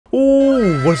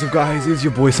Oh, what's up guys, it's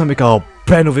your boy Samik, a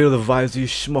brand new video of the vibes, you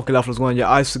smoking off what's going on your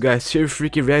eyes. So guys, here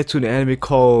freaking react to an anime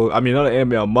called, not an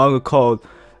anime, a manga called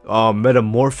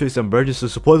Metamorphosis and Emergence. So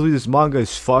supposedly this manga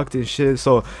is fucked and shit.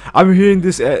 So I've been hearing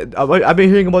this, I've been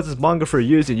hearing about this manga for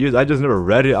years and years. I just never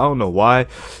read it, I don't know why.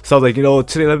 So I was like, you know,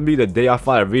 today let me be the day I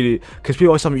finally read it. Cause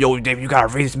people always tell me, yo Dave, you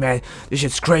gotta read this, man, this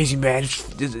shit's crazy, man.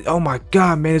 Oh my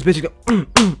god, man, this bitch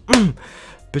is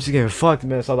bitch is getting fucked,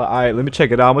 man. So I was like, alright, let me check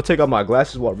it out. I'm gonna take out my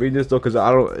glasses while reading this though, because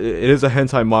it is a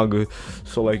hentai manga.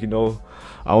 So like, you know,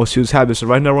 I want to see what's happening. So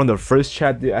right now we're on the first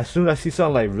chapter. As soon as I see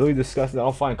something like really disgusting, I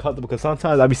don't find comfortable, because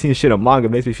sometimes I be seeing shit in manga,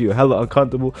 it makes me feel hella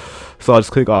uncomfortable. So I'll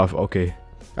just click off. Okay.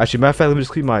 Actually, matter of fact, let me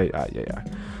just clean my yeah.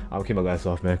 I'll keep my glasses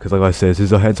off, man, because like I said, this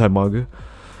is a hentai manga.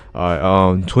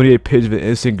 Alright, 28 pages of an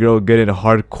innocent girl getting a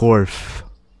hardcore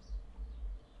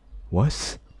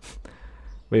what?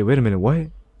 Wait a minute, what?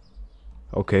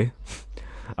 Okay.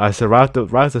 I said right at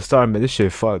the start, man, this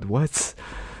shit fucked. What?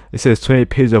 It says 28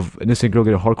 pages of innocent girl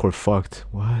getting hardcore fucked.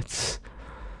 What?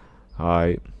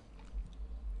 Alright.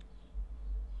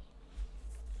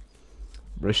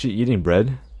 Is she eating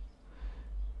bread?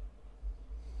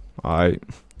 Alright.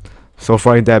 So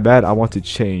far ain't that bad. I want to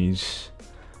change.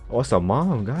 Oh, it's a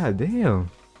mom. God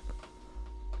damn.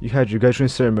 You had your graduation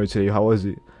ceremony today. How was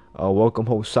it? Welcome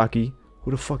home, Saki.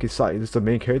 Who the fuck is Saki? Is this the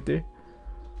main character?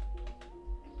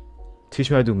 Teach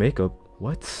me how to do makeup.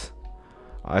 What?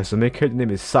 Alright, so main character name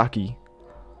is Saki.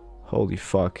 Holy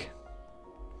fuck.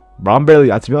 Bro, I'm barely,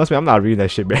 to be honest, man, I'm not reading that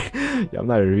shit, man. Yeah, I'm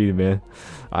not even reading, man.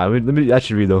 Alright, let me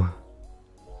actually read though.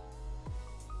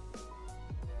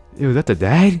 Ew, is that the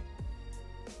dad?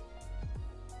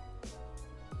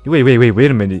 Wait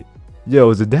a minute. Yo,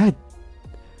 is the dad?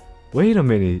 Wait a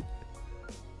minute.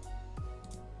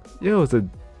 Yo, is the...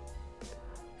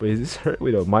 Wait, is this her?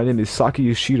 Wait, my name is Saki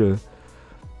Yoshida.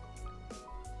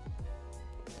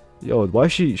 Yo, why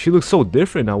she looks so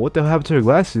different now? What the hell happened to her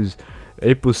glasses?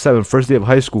 April 7th, first day of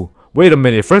high school. Wait a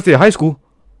minute, first day of high school?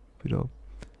 You know,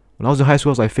 when I was in high school,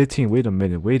 I was like 15. Wait a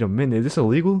minute. Is this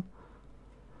illegal?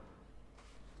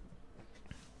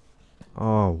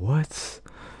 Oh, what?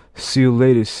 See you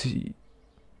later. See.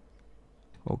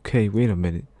 Okay, wait a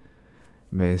minute.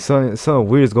 Man, something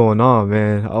weird's going on,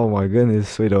 man. Oh my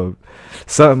goodness, wait up.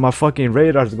 Something, my fucking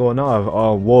radar's going off.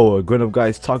 Oh, whoa, a grown up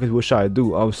guy's talking. What should I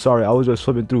do? I'm sorry, I was just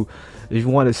flipping through. If you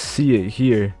want to see it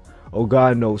here, oh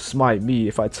god, no, smite me.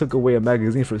 If I took away a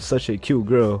magazine for such a cute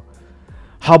girl.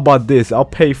 How about this? I'll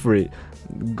pay for it.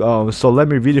 So let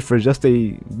me read it for just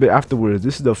a bit afterwards.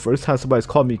 This is the first time somebody's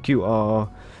called me cute.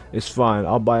 It's fine.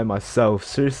 I'll buy it myself.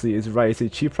 Seriously, it's right. It's a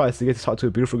cheap price to get to talk to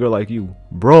a beautiful girl like you,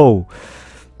 bro.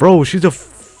 Bro, she's a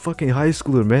fucking high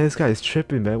schooler, man. This guy is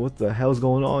tripping, man. What the hell's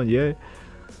going on? Yeah.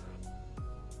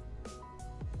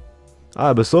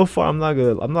 Alright, but so far I'm not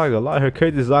gonna lie. Her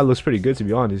character design looks pretty good, to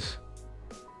be honest.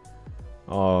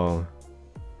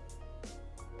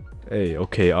 Hey,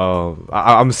 okay.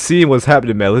 I'm seeing what's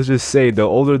happening, man. Let's just say the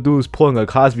older dude's pulling a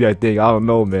Cosby. I think. I don't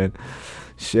know, man.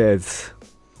 Shit.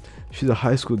 She's a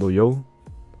high school though, yo.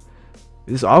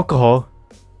 This alcohol.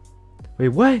 Wait,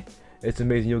 what? It's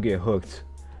amazing. You'll get hooked.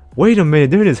 Wait a minute,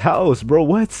 they're in his house, bro.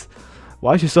 What?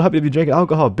 Why is she so happy to be drinking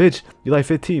alcohol, bitch? You're like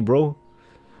 15, bro.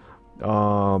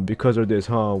 Because of this,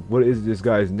 huh? What is this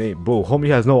guy's name? Bro, homie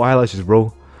has no eyelashes,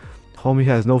 bro. Homie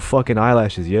has no fucking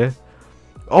eyelashes, yeah?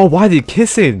 Oh, why are they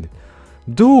kissing?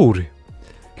 Dude.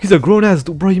 He's a grown-ass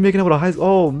dude, bro. You making up with a high school?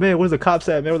 Oh, man, where's the cops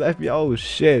at, man? Where's the FBI? Oh,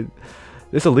 shit.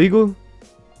 This illegal?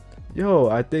 Yo,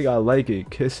 I think I like it.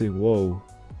 Kissing, whoa.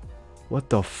 What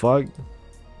the fuck?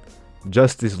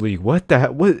 Justice League. What the heck?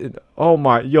 What? Oh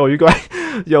my, yo, you guys,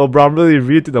 yo, bro, I'm really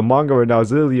reading the manga right now. It's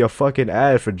literally a fucking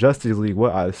ad for Justice League.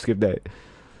 What? I skipped that.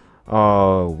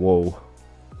 Whoa.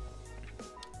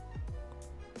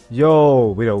 Yo,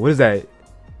 wait up, what is that?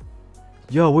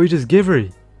 Yo, what you just give her?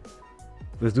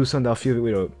 Let's do something that'll feel it.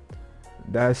 Wait up.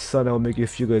 That's something that'll make you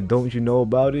feel good. Don't you know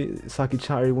about it?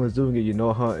 Saki-chan, everyone's doing it, you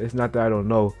know, huh? It's not that I don't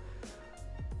know.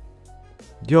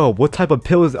 Yo, what type of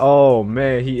pill is? Oh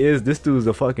man, he is. This dude's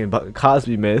a fucking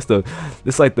Cosby, man. It's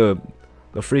like the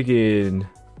freaking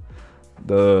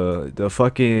the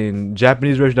fucking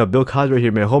Japanese version of Bill Cosby right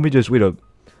here, man. Homie, just wait up.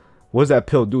 What does that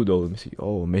pill do though? Let me see.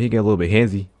 Oh man, he getting a little bit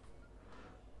handsy.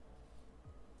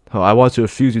 Oh, I wanted to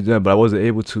refuse you then, but I wasn't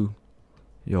able to.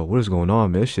 Yo, what is going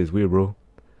on, man? This shit's weird, bro.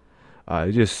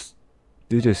 They're just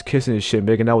kissing and shit,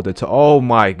 making out with the oh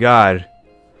my god.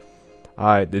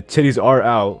 Alright, the titties are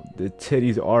out. The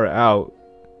titties are out.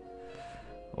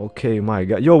 Okay, my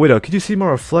god. Yo, wait up. Could you see my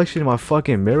reflection in my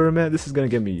fucking mirror, man? This is gonna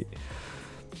get me.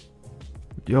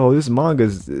 Yo, this manga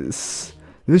is this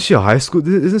shit high school?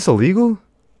 Is this illegal?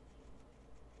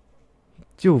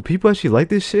 Yo, people actually like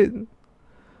this shit?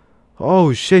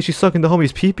 Oh shit, she's sucking the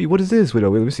homie's pee-pee. What is this? Wait,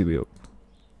 let me see. Wait.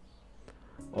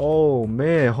 Oh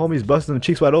man, homie's busting them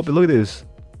cheeks wide open. Look at this.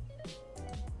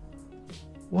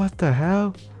 What the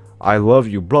hell? I love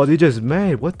you, bro. They just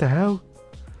mad. What the hell?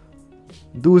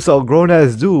 Dude, so grown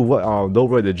ass dude. What? Oh, don't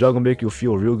worry. The jungle make you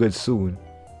feel real good soon.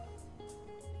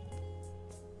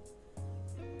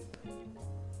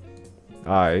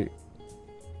 Alright.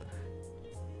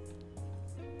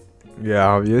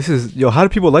 Yeah, this is. Yo, how do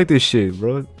people like this shit,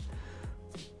 bro?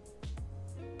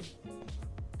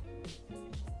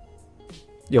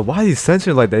 Yo, why is he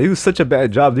censoring like that? He was such a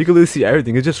bad job. You can literally see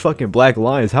everything. It's just fucking black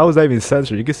lines. How is that even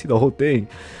censored? You can see the whole thing.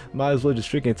 Might as well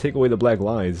just freaking take away the black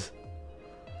lines.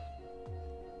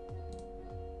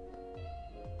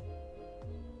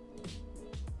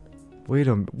 Wait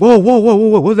a minute. Whoa, whoa, whoa, whoa,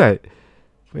 what was that?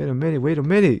 Wait a minute, wait a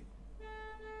minute.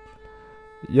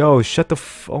 Yo, shut the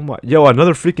oh my. Yo,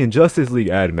 another freaking Justice League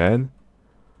ad, man.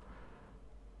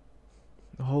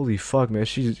 Holy fuck, man.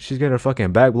 She's getting her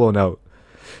fucking back blown out.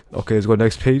 Okay, let's go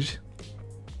next page.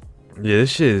 Yeah, this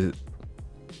shit is...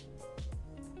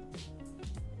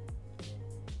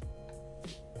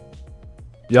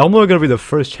 Yeah, I'm only gonna read the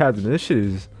first chapter. This shit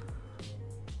is...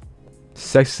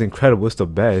 Sex is incredible. It's the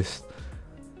best.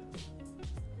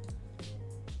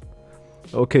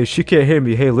 Okay, she can't hear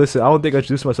me. Hey, listen, I don't think I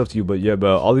introduced myself to you, but yeah,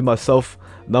 but I'll leave my self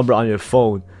number on your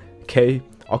phone. Okay?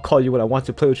 I'll call you when I want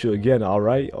to play with you again,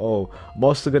 alright? Oh, I'm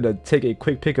also gonna take a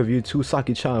quick pic of you too,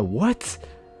 Saki-chan. What?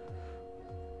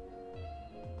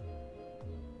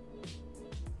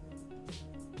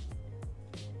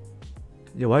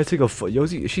 Yo, why you take a yo,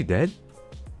 is she dead?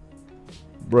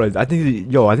 Bro, I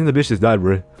think the bitch just died,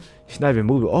 bro. She's not even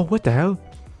moving. Oh, what the hell?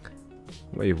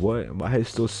 Wait, what? My head's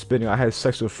still spinning. I had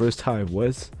sex for the first time.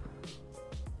 What?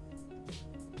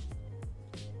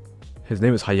 His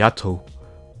name is Hayato.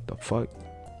 The fuck?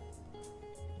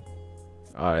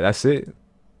 Alright, that's it.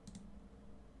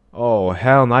 Oh,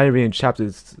 hell, not even in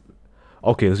chapters.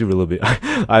 Okay, let's read a little bit.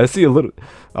 I see a little.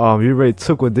 You already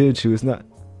took one, didn't you? It's not.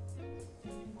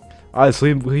 Alright, so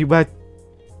he back.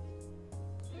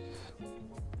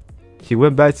 He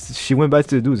went back. She went back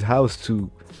to the dude's house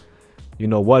to, you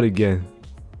know what again?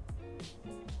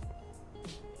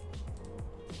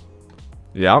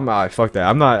 Yeah, I'm not. Fuck that.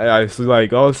 I'm not. I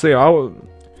like. I was saying. I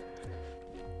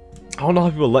don't know how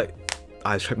people like.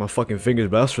 I checked my fucking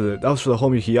fingers, but that was for the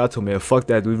homie Hiyato, man. Fuck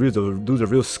that dude. Dude's a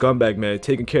real scumbag, man.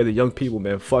 Taking care of the young people,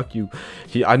 man. Fuck you.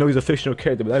 I know he's a fictional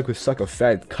character, but that could suck a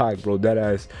fat cock, bro. That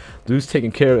ass. Dude's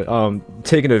taking care,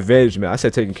 taking advantage, man. I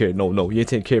said taking care. No, he ain't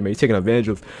taking care, man. He's taking advantage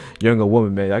of younger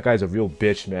woman, man. That guy's a real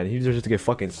bitch, man. He deserves to get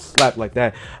fucking slapped like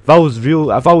that. If I was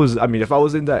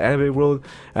in that anime world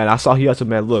and I saw Hiyato,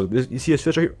 man, look, you see his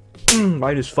face right here,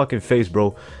 right in his fucking face,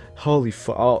 bro. Holy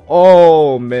fuck.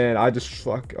 Oh man, I just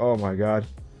fuck. Oh my god.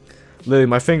 Literally,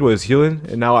 my finger was healing,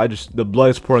 and now the blood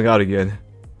is pouring out again.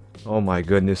 Oh my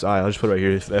goodness. Alright, I'll just put it right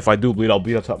here. If I do bleed, I'll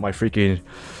bleed on top of my freaking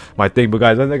thing. But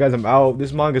guys, I think guys, I'm out.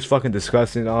 This manga is fucking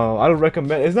disgusting. I don't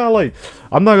recommend. It's not like,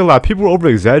 I'm not gonna lie, people were over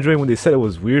exaggerating when they said it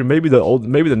was weird. Maybe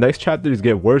the next chapters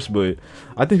get worse, but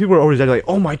I think people are over exaggerating.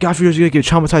 Like, oh my god, you're gonna get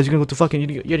traumatized. You're gonna go to fucking,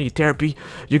 you need therapy.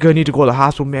 You're gonna need to go to the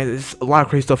hospital, man. There's a lot of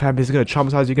crazy stuff happening. It's gonna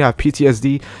traumatize you. You're gonna have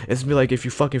PTSD. It's gonna be like if you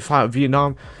fucking fought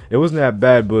Vietnam. It wasn't that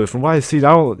bad, but from what I see,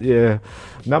 yeah,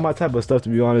 not my type of stuff, to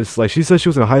be honest. Like, she said she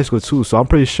was in high school too, so I'm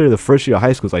pretty sure the first year of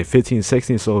high school is like 15,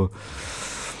 16. So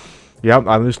yeah,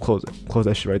 I'm just close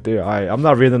that shit right there. I'm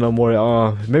not reading no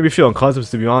more. Maybe feeling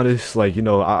concepts, to be honest. Like, you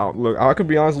know, look, I could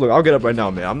be honest. Look, I'll get up right now,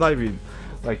 man. I'm not even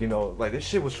like, you know, like, this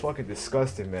shit was fucking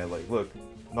disgusting, man. Like, look,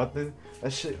 nothing.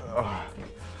 That shit. I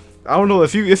don't know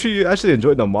if you actually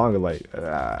enjoyed the manga. Like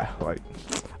I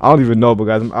don't even know, but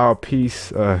guys, I'm out.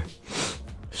 Peace.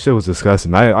 Shit was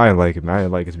disgusting. I didn't like it, man. I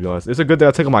didn't like it, to be honest. It's a good thing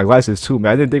I took off my glasses too,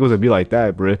 man. I didn't think it was gonna be like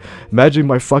that, bro. Imagine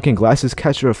my fucking glasses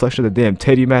catch the reflection of the damn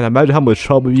teddy, man. Imagine how much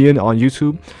trouble you in on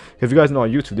YouTube. If you guys know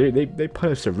on YouTube, they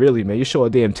punish severely, man. You show a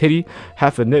damn titty,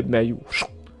 half a nip, man.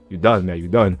 You done, man. You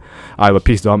done. Alright, but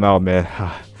peace, though. I'm out, man.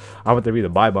 I went to read the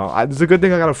Bible. It's a good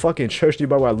thing I got a fucking church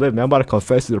nearby where I live, man. I'm about to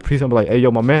confess to the priest. I'm like, hey,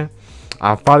 yo, my man,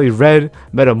 I finally read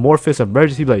Metamorphosis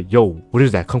Emergency. He's like, yo, what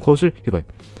is that? Come closer. He's like,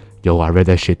 yo, I read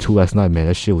that shit too last night, man.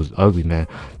 That shit was ugly, man.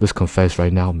 Let's confess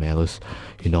right now, man. Let's,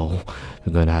 you know,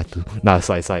 we're gonna have to. Not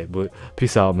sight, but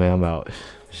peace out, man. I'm out.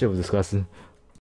 Shit was disgusting.